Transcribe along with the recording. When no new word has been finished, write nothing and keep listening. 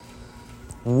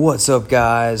What's up,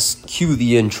 guys? Cue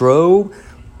the intro.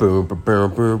 Boom, boom,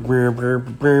 boom, boom, boom,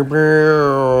 boom, boom,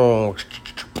 boom.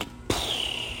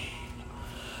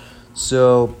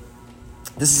 So,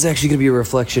 this is actually going to be a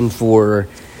reflection for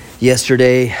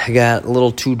yesterday. I got a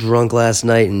little too drunk last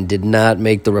night and did not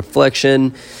make the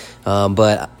reflection.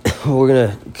 But we're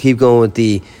going to keep going with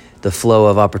the flow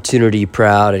of opportunity,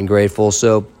 proud, and grateful.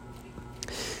 So,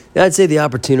 I'd say the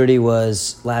opportunity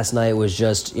was last night was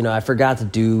just, I forgot to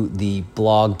do the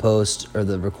blog post or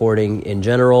the recording in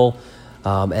general.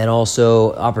 And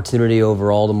also opportunity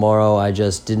overall tomorrow. I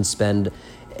just didn't spend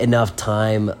enough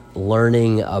time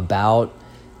learning about,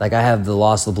 I have the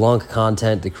Lost LeBlanc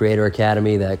content, the Creator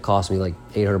Academy that cost me like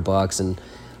 $800. And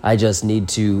I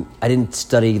didn't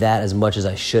study that as much as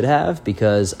I should have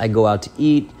because I go out to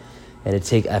eat. And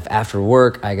after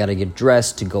work, I got to get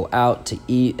dressed to go out to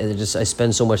eat. And I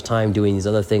spend so much time doing these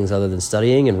other things other than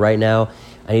studying. And right now,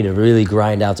 I need to really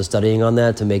grind out to studying on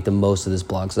that to make the most of this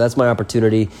blog. So that's my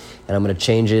opportunity. And I'm going to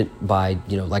change it by,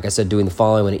 like I said, doing the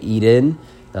following. I'm going to eat in.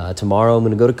 Tomorrow, I'm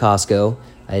going to go to Costco.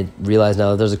 I realize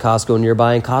now that there's a Costco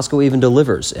nearby, and Costco even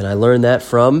delivers. And I learned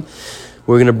that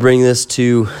we're going to bring this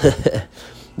to...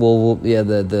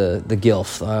 the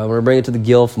GILF. We're going to bring it to the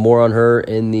GILF, more on her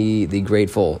in the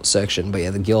grateful section. But yeah,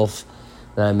 the GILF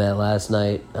that I met last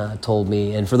night told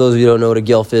me, and for those of you who don't know what a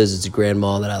GILF is, it's a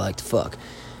grandma that I like to fuck.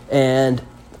 And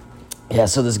yeah,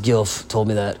 so this GILF told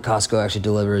me that Costco actually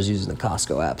delivers using the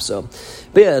Costco app. So,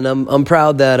 but yeah, and I'm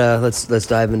proud that, let's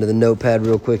dive into the notepad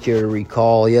real quick here to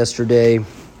recall yesterday.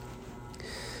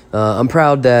 I'm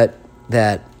proud that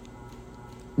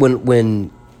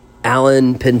when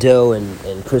Alan Pinto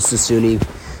and Chris Sassooni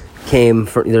came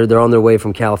they're on their way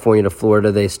from California to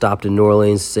Florida. They stopped in New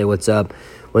Orleans to say what's up.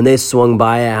 When they swung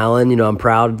by Alan, I'm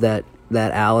proud that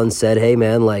Alan said, "Hey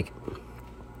man, I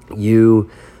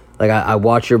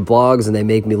watch your blogs and they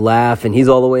make me laugh." And he's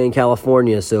all the way in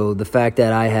California, so the fact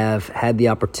that I have had the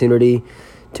opportunity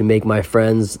to make my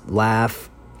friends laugh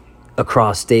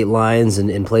across state lines and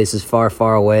in places far,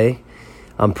 far away,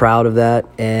 I'm proud of that,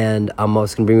 and I'm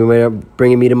also going to be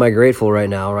bringing me to my grateful right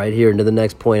now, right here, into the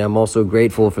next point. I'm also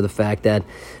grateful for the fact that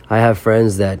I have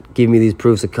friends that give me these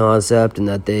proofs of concept and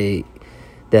that they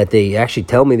actually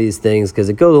tell me these things, because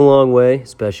it goes a long way,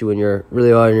 especially when you're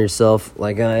really hard on yourself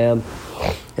like I am.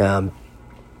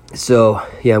 So,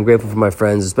 yeah, I'm grateful for my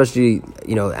friends, especially,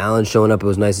 Alan showing up. It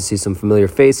was nice to see some familiar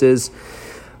faces,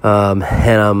 and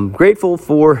I'm grateful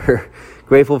for...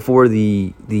 Grateful for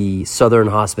the southern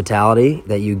hospitality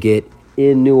that you get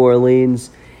in New Orleans.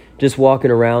 Just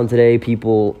walking around today,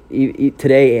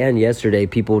 today and yesterday,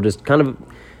 people just kind of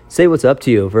say what's up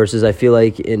to you, versus I feel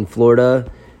like in Florida,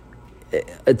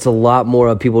 it's a lot more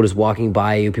of people just walking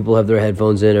by you. People have their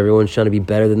headphones in. Everyone's trying to be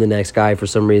better than the next guy for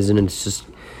some reason. And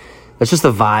that's just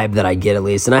the vibe that I get, at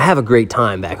least. And I have a great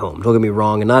time back home. Don't get me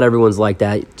wrong. And not everyone's like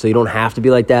that, so you don't have to be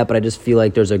like that. But I just feel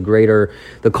like there's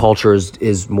the culture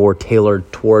is more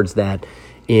tailored towards that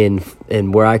in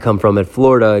where I come from, at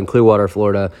Florida, in Clearwater,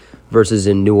 Florida, versus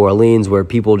in New Orleans, where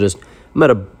people just... I'm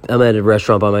at a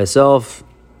restaurant by myself.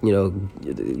 The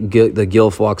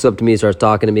GILF walks up to me, starts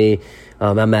talking to me.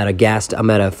 I'm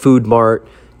at a food mart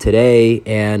today,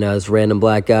 and this random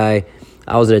black guy,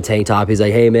 I was in a tank top. He's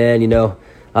like, "Hey man,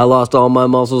 I lost all my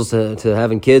muscles to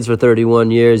having kids for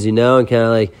 31 years, and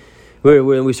kind of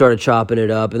when we started chopping it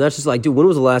up." And that's just like, dude, when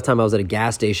was the last time I was at a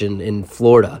gas station in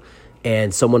Florida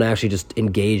and someone actually just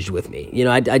engaged with me?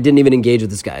 I didn't even engage with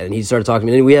this guy, and he started talking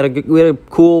to me, and we had a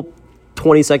cool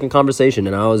 20-second conversation,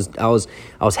 and I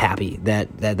was happy that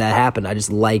happened. I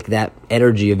just like that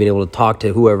energy of being able to talk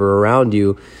to whoever around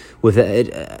you with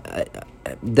it.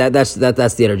 That's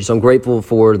the energy. So I'm grateful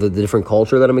for the different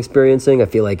culture that I'm experiencing. I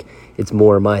feel like it's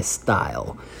more my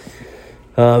style.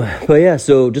 But yeah,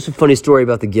 so just a funny story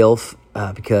about the GILF,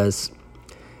 because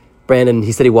Brandon,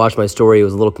 he said he watched my story. He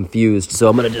was a little confused. So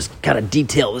I'm going to just kind of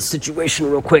detail the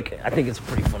situation real quick. I think it's a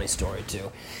pretty funny story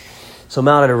too. So I'm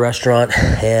out at a restaurant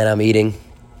and I'm eating.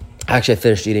 Actually, I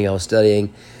finished eating. I was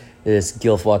studying. This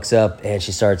GILF walks up and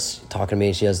she starts talking to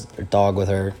me. She has her dog with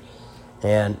her,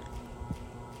 and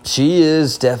she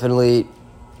is definitely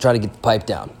trying to get the pipe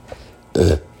down.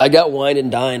 I got wined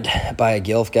and dined by a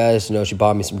GILF, guys. She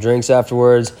bought me some drinks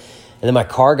afterwards. And then my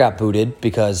car got booted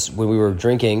because when we were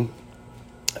drinking,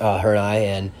 her and I,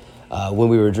 and when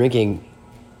we were drinking,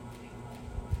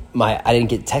 I didn't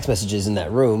get text messages in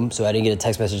that room, so I didn't get a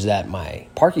text message that my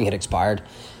parking had expired.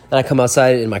 And I come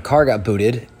outside and my car got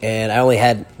booted, and I only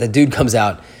had... The dude comes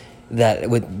out,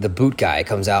 with the boot guy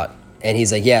comes out, and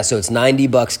he's like, "Yeah, so it's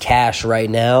 $90 cash right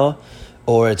now,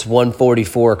 or it's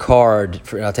 $144 card,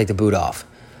 and I'll take the boot off."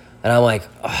 And I'm like,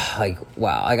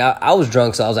 wow. Like I was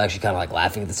drunk, so I was actually kind of like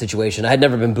laughing at the situation. I had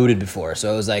never been booted before,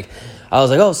 so I was like,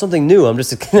 oh, something new. I'm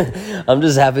just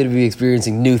happy to be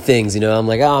experiencing new things, you know. I'm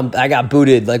like, oh, I got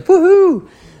booted, like woohoo.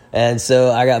 And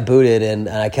so I got booted, and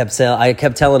I kept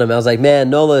telling him, I was like, man,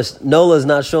 NOLA's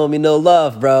not showing me no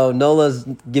love, bro. NOLA's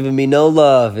giving me no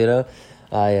love, you know.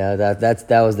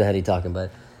 That was the Henny talking,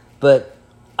 but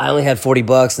I only had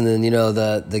 $40, and then, you know,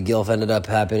 the GILF ended up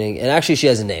happening. And actually, she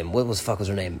has a name. What was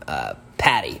her name?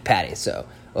 Patty. So,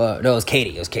 no, it was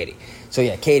Katie. So,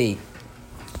 yeah, Katie,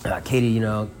 you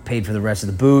know, paid for the rest of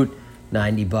the boot,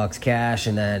 $90 cash.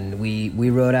 And then we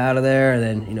rode out of there, and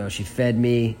then, you know, she fed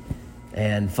me.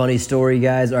 And funny story,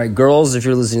 guys. All right, girls, if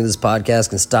you're listening to this podcast,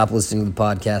 can stop listening to the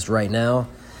podcast right now.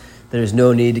 There's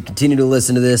no need to continue to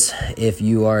listen to this if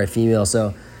you are a female.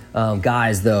 So,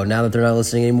 guys, though, now that they're not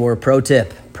listening anymore, pro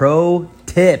tip,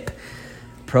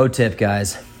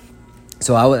 guys.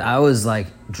 So I was like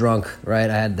drunk, right?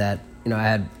 I had that, you know,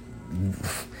 I don't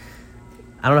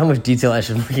know how much detail I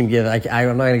should fucking give.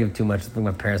 I'm not going to give too much. I think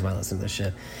my parents might listen to this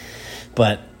shit.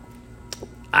 But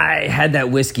I had that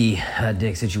whiskey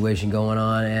dick situation going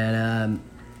on,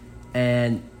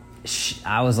 and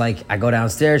I was like, I go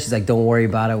downstairs. She's like, don't worry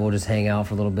about it. We'll just hang out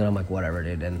for a little bit. I'm like, whatever,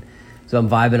 dude. And so I'm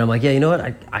vibing. I'm like, yeah, you know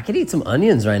what? I could eat some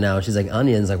onions right now. And she's like,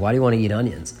 onions? Like, why do you want to eat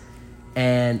onions?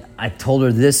 And I told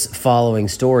her this following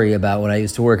story about when I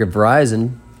used to work at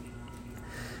Verizon.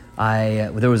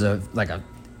 There was a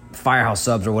Firehouse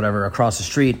Subs or whatever across the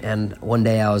street. And one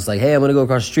day I was like, hey, I'm going to go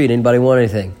across the street. Anybody want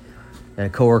anything? And a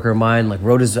coworker of mine like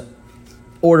wrote his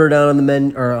order down on the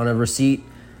menu or on a receipt.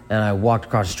 And I walked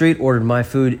across the street, ordered my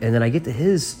food. And then I get to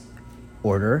his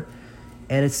order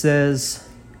and it says,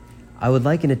 I would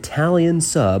like an Italian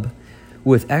sub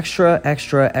with extra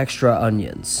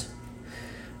onions.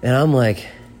 And I'm like,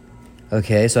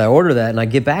 okay. So I order that and I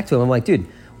get back to him. I'm like, dude,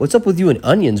 what's up with you and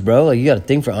onions, bro? Like, you got a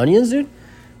thing for onions, dude?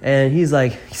 And he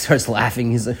starts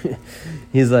laughing. He's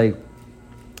like,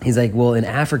 well, in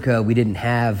Africa, we didn't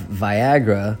have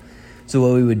Viagra. So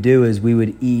what we would do is we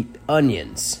would eat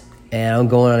onions. And I'm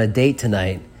going on a date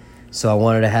tonight. So I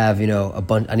wanted to have, you know,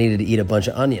 I needed to eat a bunch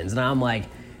of onions. And I'm like,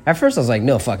 at first I was like,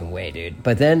 no fucking way, dude.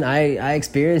 But then I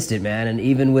experienced it, man. And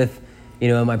even with, you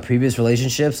know, in my previous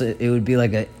relationships, it would be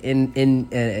like an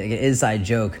inside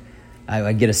joke.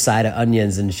 I'd get a side of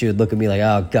onions and she would look at me like,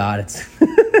 oh God, it's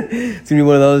it's gonna be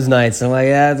one of those nights. I'm like,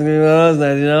 yeah, it's gonna be one of those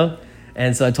nights, you know?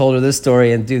 And so I told her this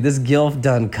story, and dude, this GILF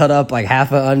done cut up like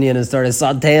half an onion and started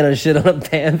sauteing a shit on a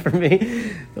pan for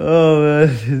me. Oh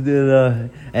man.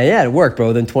 And yeah, it worked, bro.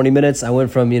 Within 20 minutes, I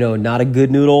went from, you know, not a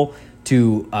good noodle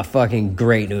to a fucking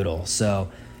great noodle. So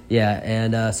yeah,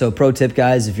 and so pro tip,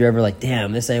 guys, if you're ever like,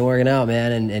 damn, this ain't working out,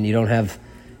 man, and you don't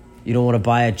want to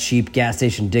buy a cheap gas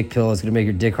station dick pill, it's gonna make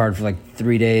your dick hard for like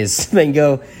 3 days, then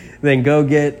go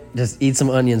just eat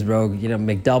some onions, bro. You know,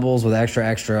 McDoubles with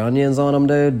extra onions on them,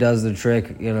 dude, does the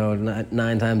trick, you know,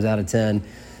 9 times out of 10.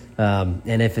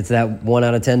 And if it's that 1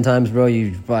 out of 10 times, bro,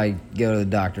 you probably go to the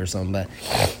doctor or something.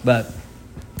 But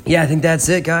yeah, I think that's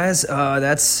it, guys.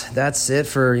 That's it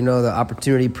for, you know, the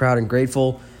opportunity, proud and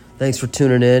grateful. Thanks for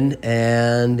tuning in,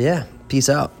 and yeah, peace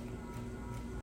out.